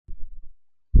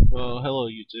Well, hello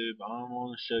YouTube. I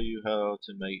want to show you how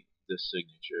to make this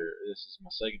signature. This is my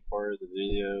second part of the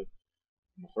video.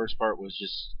 My first part was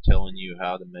just telling you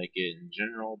how to make it in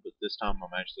general, but this time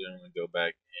I'm actually going to go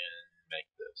back and make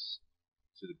this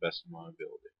to the best of my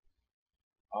ability.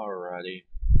 Alrighty.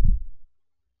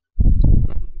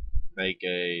 Make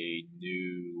a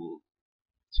new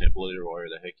template or whatever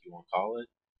the heck you want to call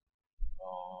it.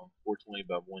 420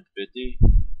 by 150.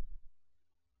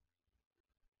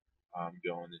 I'm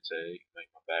going to make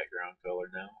my background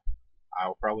color now.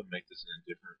 I'll probably make this in a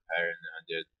different pattern than I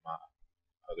did my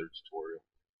other tutorial,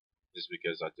 just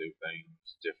because I do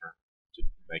things different to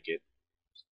make it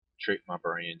trick my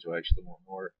brain to actually want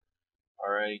more.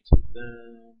 Alright,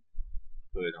 then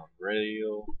put it on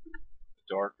radial,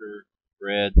 darker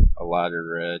red, a lighter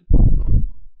red.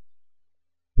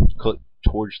 Click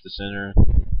towards the center,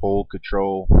 hold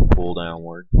control, pull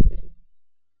downward.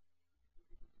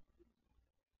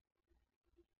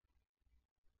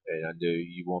 Okay, undo.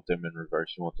 You want them in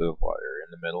reverse. You want the lighter in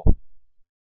the middle,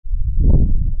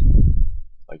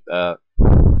 like that.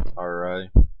 Alright.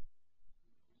 I'm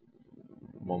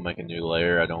gonna make a new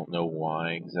layer. I don't know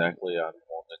why exactly I'm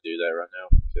wanting to do that right now,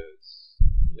 because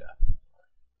yeah.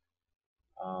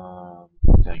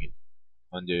 Dang it.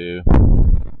 Undo.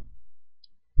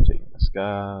 Take the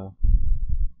sky.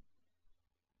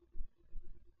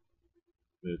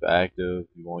 Move active.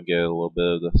 You want to get a little bit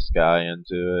of the sky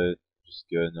into it. Just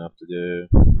good enough to do.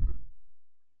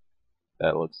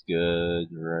 That looks good.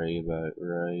 Right about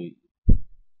right.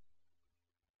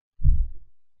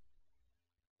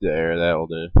 There, that'll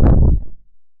do.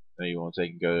 Now you want to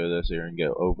take and go to this here and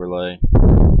go overlay.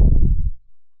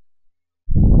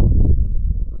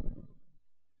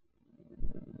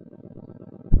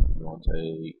 You want to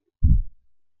take,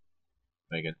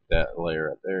 make it that layer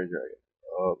right there, drag it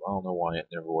up. I don't know why it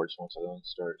never works once I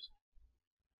start.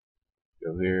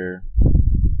 Go here.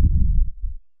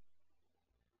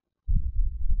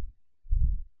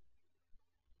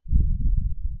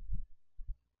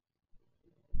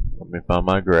 Let me find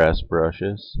my grass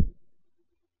brushes.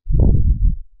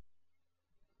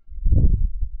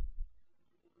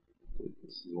 This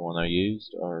is the one I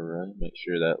used. Alright, make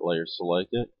sure that layer's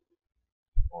selected.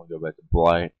 I want to go back to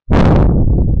black.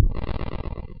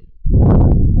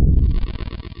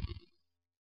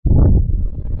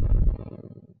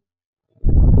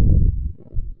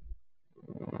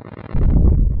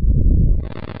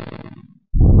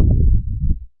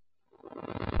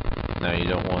 Now you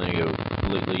don't want to go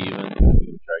completely even.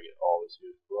 You try to get all this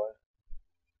here black.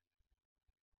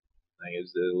 That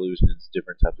gives the illusion it's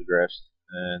different types of grass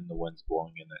and the wind's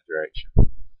blowing in that direction.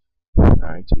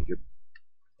 Alright, take your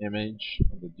image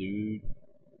of the dude.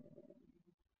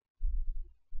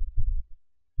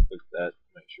 Click that,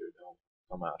 make sure it don't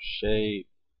come out of shape.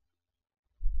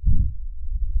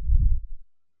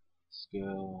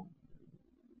 Scale.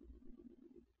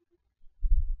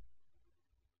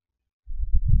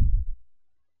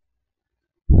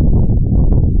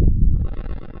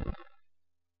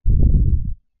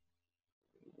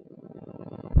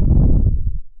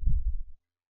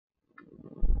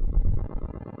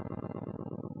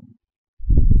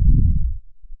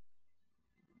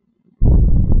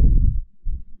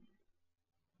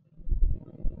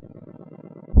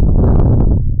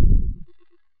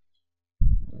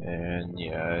 And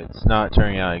yeah, it's not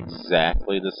turning out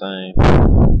exactly the same,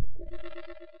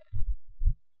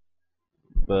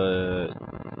 but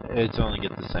it's only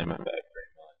get the same effect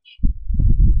pretty much.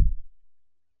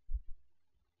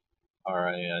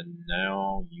 Alright, and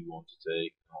now you want to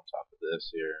take on top of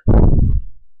this here,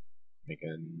 make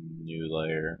a new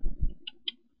layer.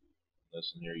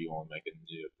 This one here you want to make a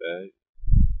new effect.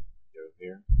 Go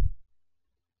here.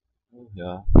 Oh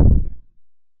yeah.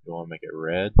 You want to make it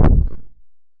red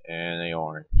and a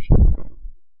orange.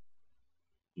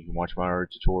 You can watch my other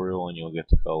tutorial and you'll get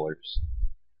the colors.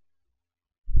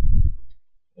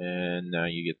 And now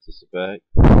you get this effect.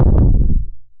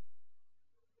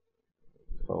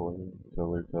 Color,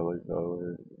 color, color,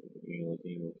 color.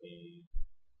 Looking.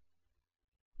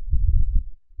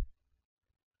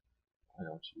 Why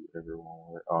don't you ever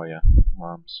want to? Oh yeah,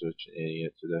 I'm such an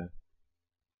idiot today.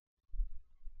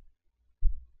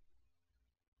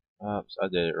 Oops, I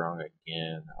did it wrong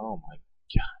again. Oh my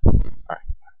god. Alright,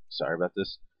 sorry about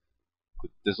this.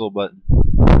 Click this little button.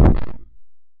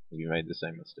 You made the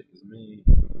same mistake as me.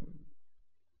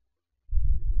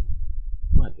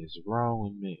 What is wrong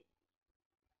with me?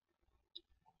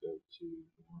 Go to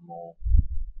normal.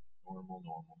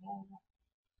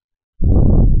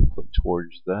 Click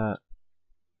towards that.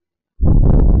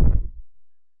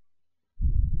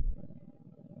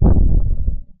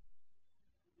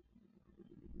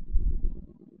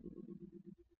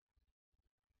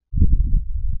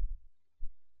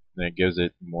 And it gives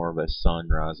it more of a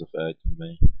sunrise effect to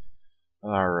me.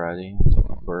 Alrighty, take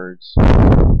my birds.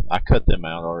 I cut them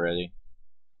out already.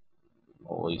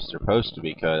 Well, at least they're supposed to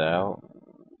be cut out.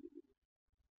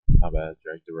 How bad I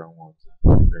dragged the wrong ones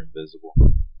in. They're invisible.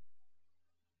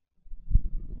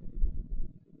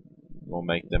 We'll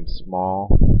make them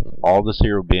small. All this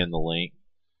here will be in the link.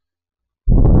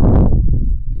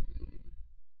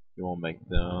 You will make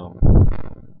them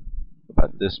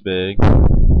about this big.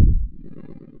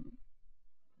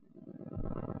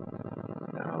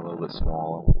 Now a little bit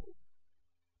smaller.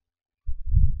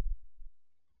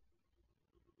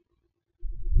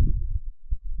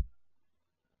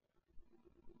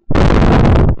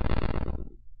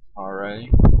 Alright,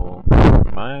 well,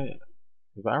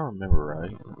 if I remember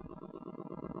right,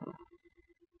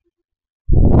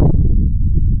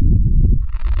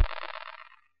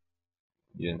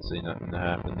 you didn't see nothing to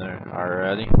happen there.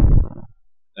 Alrighty,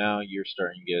 now you're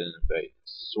starting to get an effect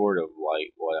sort of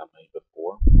like what I made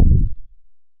before.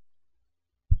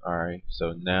 Alright,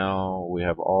 so now we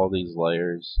have all these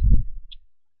layers,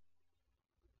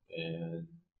 and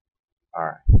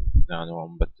alright, now I know what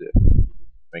I'm about to do.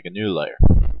 Make a new layer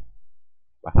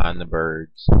behind the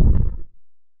birds.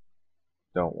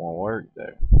 Don't want to work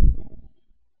there.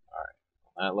 Alright,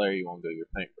 on that layer you want to go to your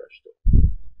paintbrush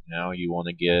tool. Now you want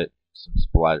to get some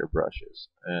splatter brushes,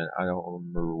 and I don't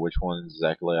remember which ones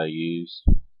exactly I used.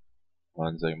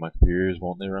 Ones like my computers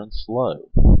won't they run slow.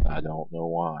 I don't know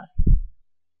why.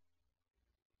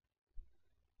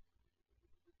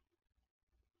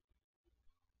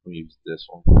 We'll use this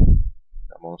one.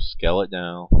 I'm gonna scale it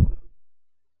down.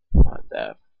 Not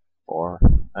that far.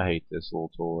 I hate this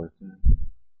little tool right there.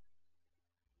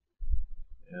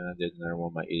 And I did another one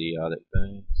of my idiotic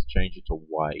things. Change it to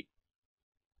white.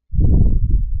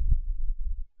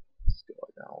 Scale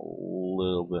it down a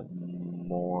little bit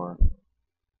more.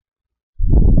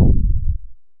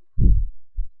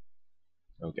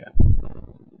 Okay.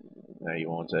 Now you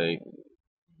want to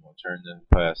turn the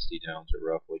opacity down to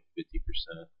roughly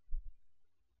 50%.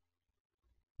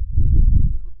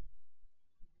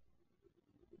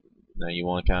 Now you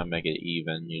want to kind of make it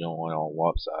even. You don't want it all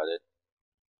lopsided.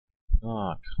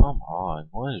 Oh, come on.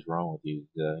 What is wrong with you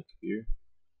today, computer?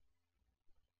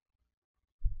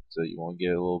 So you want to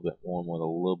get a little bit one with a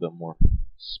little bit more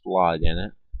splot in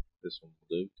it. This one will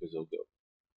do, because it'll go.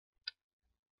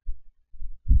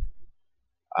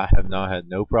 I have not had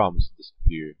no problems with this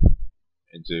computer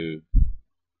until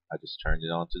I just turned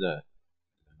it on today.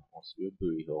 And it wants to be a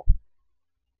booty hole.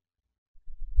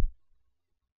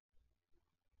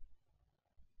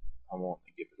 I want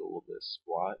to give it a little bit of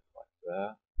splot like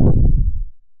that.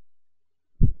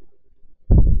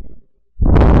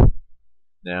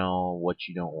 Now, what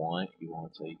you don't want, you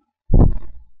want to take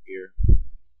here,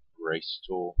 erase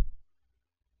tool.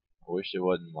 I wish it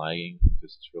wasn't lagging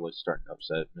because it's really starting to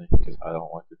upset me because I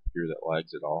don't like a computer that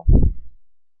lags at all.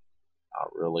 I'm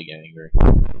really angry.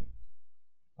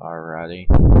 Alrighty.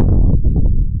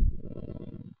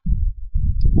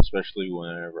 Especially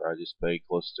whenever I just paid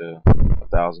close to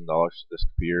 $1,000 for this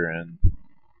computer and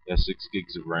it has 6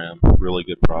 gigs of RAM, really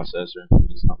good processor.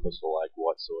 It's not supposed to lag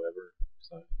whatsoever.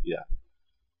 So yeah.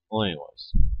 Well,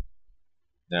 anyways,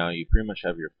 now you pretty much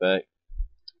have your effect.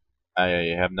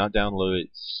 I have not downloaded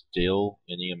still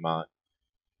any of my.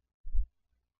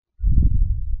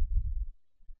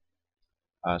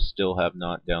 I still have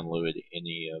not downloaded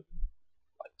any of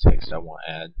like text I want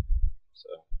to add.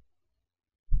 So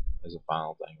as a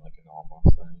final thing, like in all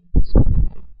my things,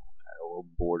 add a little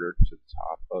border to the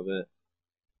top of it.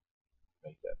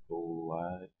 Make that full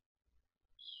light.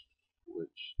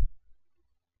 Switch.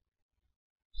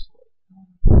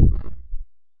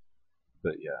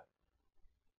 But yeah,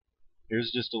 here's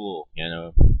just a little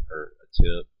or a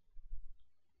tip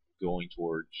going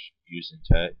towards using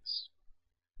text.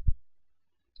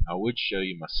 I would show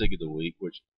you my SIG of the week,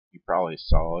 which you probably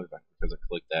saw because I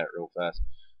clicked that real fast.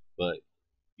 But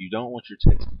you don't want your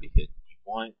text to be hidden. You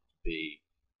want it to be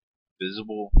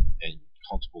visible and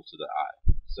comfortable to the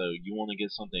eye. So you want to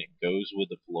get something that goes with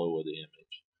the flow of the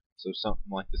image. So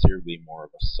something like this here would be more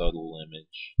of a subtle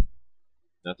image.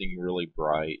 Nothing really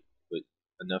bright, but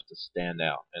enough to stand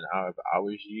out. And if I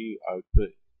was you, I would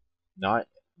put not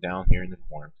down here in the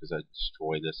corner because I'd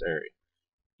destroy this area.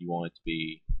 You want it to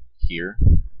be here,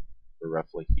 or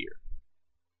roughly here.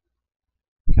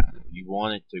 Kind of. You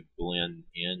want it to blend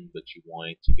in, but you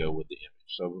want it to go with the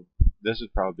image. So this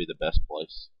would probably be the best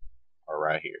place, or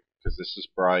right here, because this is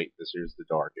bright. This here's the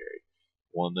dark area.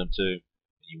 One of them two,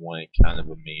 and you want it kind of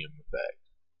a medium effect.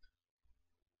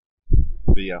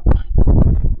 But yeah,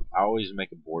 I always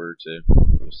make a border too.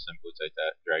 Just simply take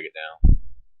that, drag it down.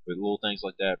 But little things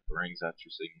like that brings out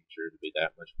your signature. you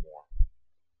that much more.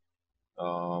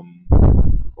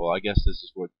 Well, I guess this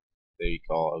is what they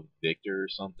call a Victor or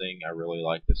something. I really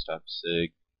like this type of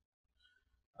sig,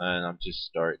 and I'm just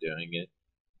start doing it.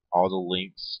 All the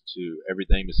links to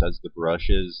everything besides the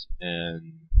brushes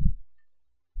and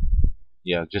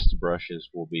yeah, just the brushes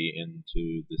will be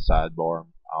into the sidebar.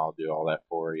 I'll do all that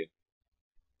for you.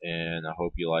 And I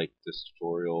hope you like this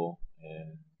tutorial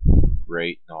and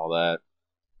rate and all that.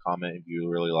 Comment if you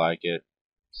really like it,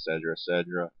 etc.,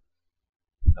 etc.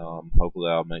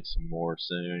 Hopefully I'll make some more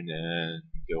soon, and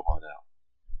Gohan out.